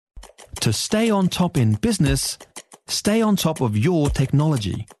To stay on top in business, stay on top of your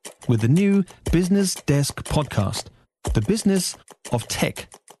technology with the new Business Desk podcast, The Business of Tech.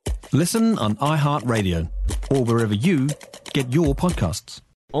 Listen on iHeartRadio or wherever you get your podcasts.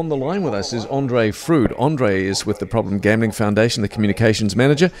 On the line with us is Andre Frood. Andre is with the Problem Gambling Foundation, the communications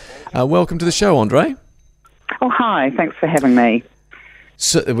manager. Welcome to the show, Andre. Oh, hi. Thanks for having me.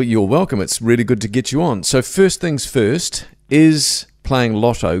 So, you're welcome. It's really good to get you on. So first things first, is playing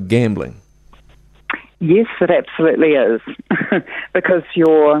lotto gambling? Yes, it absolutely is. Because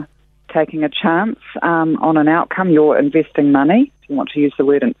you're taking a chance on an outcome. You're investing money, if you want to use the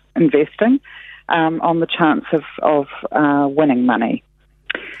word investing, on the chance of winning money.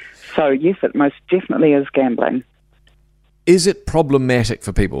 So, yes, it most definitely is gambling. Is it problematic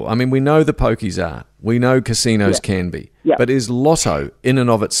for people? I mean, we know the pokies are. We know casinos can be. Yeah. But is lotto, in and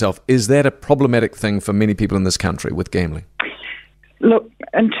of itself, is that a problematic thing for many people in this country with gambling? Look,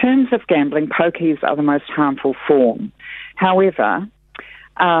 in terms of gambling, pokies are the most harmful form. However,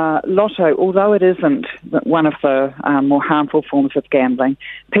 lotto, although it isn't one of the more harmful forms of gambling,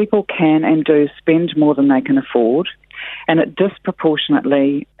 people can and do spend more than they can afford, and it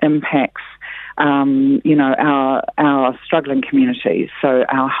disproportionately impacts, our struggling communities, so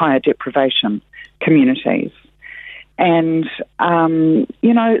our higher deprivation communities. And,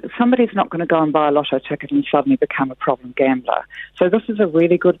 somebody's not going to go and buy a lotto ticket and suddenly become a problem gambler. So this is a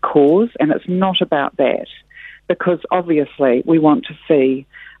really good cause, and it's not about that, because obviously we want to see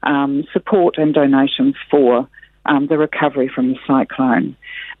support and donations for the recovery from the cyclone.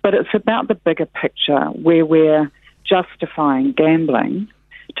 But it's about the bigger picture where we're justifying gambling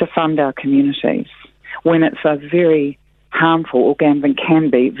to fund our communities when it's a very harmful, or gambling can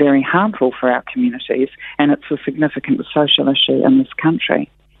be very harmful for our communities, and it's a significant social issue in this country.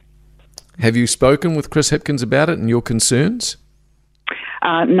 Have you spoken with Chris Hipkins about it and your concerns?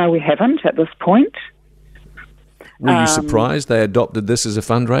 No, we haven't at this point. Were you surprised they adopted this as a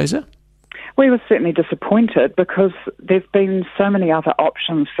fundraiser? We were certainly disappointed because there's been so many other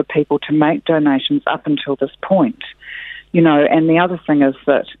options for people to make donations up until this point. And the other thing is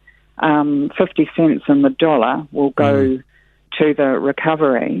that 50 cents in the dollar will go to the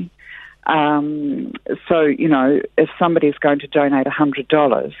recovery. If somebody's going to donate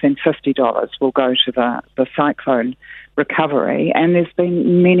 $100, then $50 will go to the cyclone recovery. And there's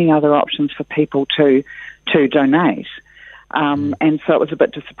been many other options for people to donate. And so it was a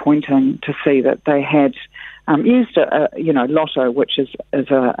bit disappointing to see that they had used Lotto, which is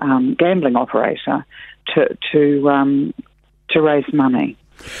a gambling operator, to raise money.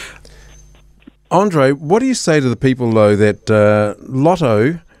 Andre, what do you say to the people, though, that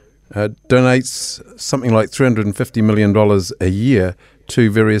Lotto donates something like $350 million a year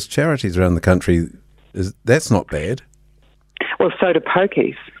to various charities around the country? That's not bad. Well, so do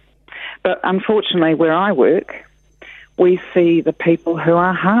pokies. But unfortunately, where I work, we see the people who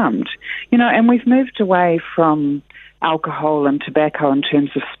are harmed. And we've moved away from alcohol and tobacco in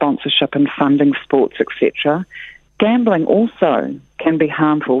terms of sponsorship and funding sports, etc. Gambling also can be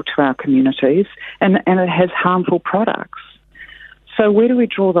harmful to our communities, and it has harmful products. So where do we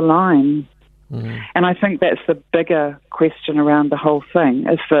draw the line? And I think that's the bigger question around the whole thing,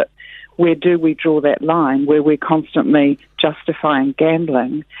 is that where do we draw that line where we're constantly justifying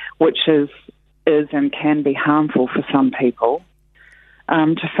gambling, which is and can be harmful for some people,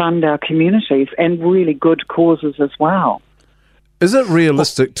 to fund our communities and really good causes as well. Is it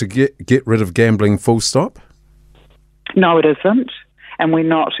realistic to get rid of gambling full stop? No, it isn't. And we're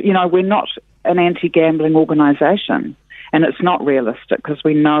not an anti-gambling organisation. And it's not realistic because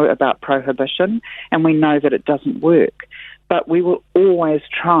we know about prohibition and we know that it doesn't work. But we will always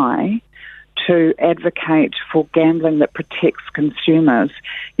try to advocate for gambling that protects consumers.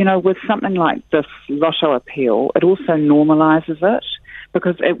 With something like this Lotto appeal, it also normalises it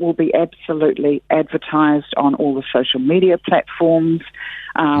because it will be absolutely advertised on all the social media platforms.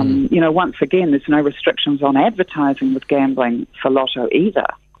 Once again, there's no restrictions on advertising with gambling for Lotto either.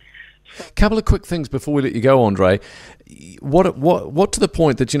 A couple of quick things before we let you go, Andre. What to the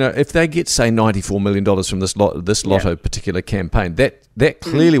point that, if they get, say, $94 million from this Lotto particular campaign, that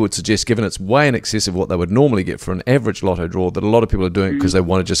clearly would suggest, given it's way in excess of what they would normally get for an average Lotto draw, that a lot of people are doing it because they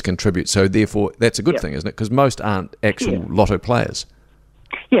want to just contribute. So therefore, that's a good thing, isn't it? Because most aren't actual Lotto players.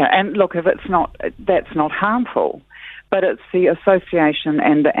 Yeah, and look, if it's not, that's not harmful. But it's the association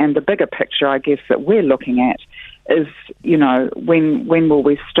and the bigger picture, I guess, that we're looking at is, when will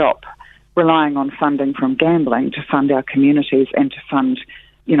we stop relying on funding from gambling to fund our communities and to fund,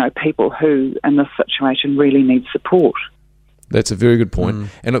 people who, in this situation, really need support. That's a very good point.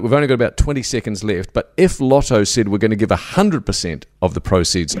 And look, we've only got about 20 seconds left, but if Lotto said we're going to give 100% of the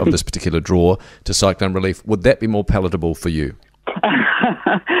proceeds of this particular draw to cyclone relief, would that be more palatable for you?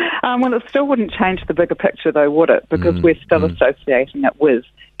 Well, it still wouldn't change the bigger picture, though, would it? Because we're still associating it with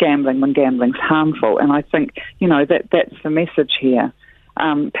gambling when gambling's harmful. And I think, that's the message here.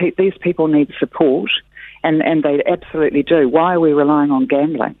 These people need support, and they absolutely do. Why are we relying on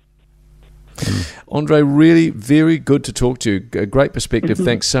gambling? Andre, really very good to talk to you. A great perspective.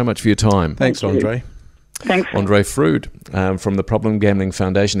 Thanks so much for your time. Thanks, Andre. Thanks. Andre Frood from the Problem Gambling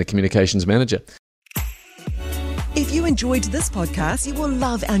Foundation, the Communications Manager. If you enjoyed this podcast, you will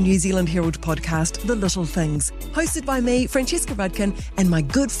love our New Zealand Herald podcast, The Little Things, hosted by me, Francesca Rudkin, and my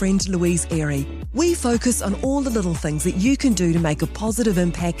good friend Louise Airy. We focus on all the little things that you can do to make a positive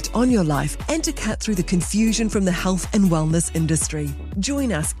impact on your life and to cut through the confusion from the health and wellness industry.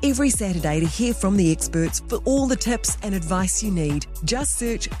 Join us every Saturday to hear from the experts for all the tips and advice you need. Just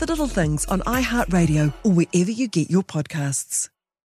search The Little Things on iHeartRadio or wherever you get your podcasts.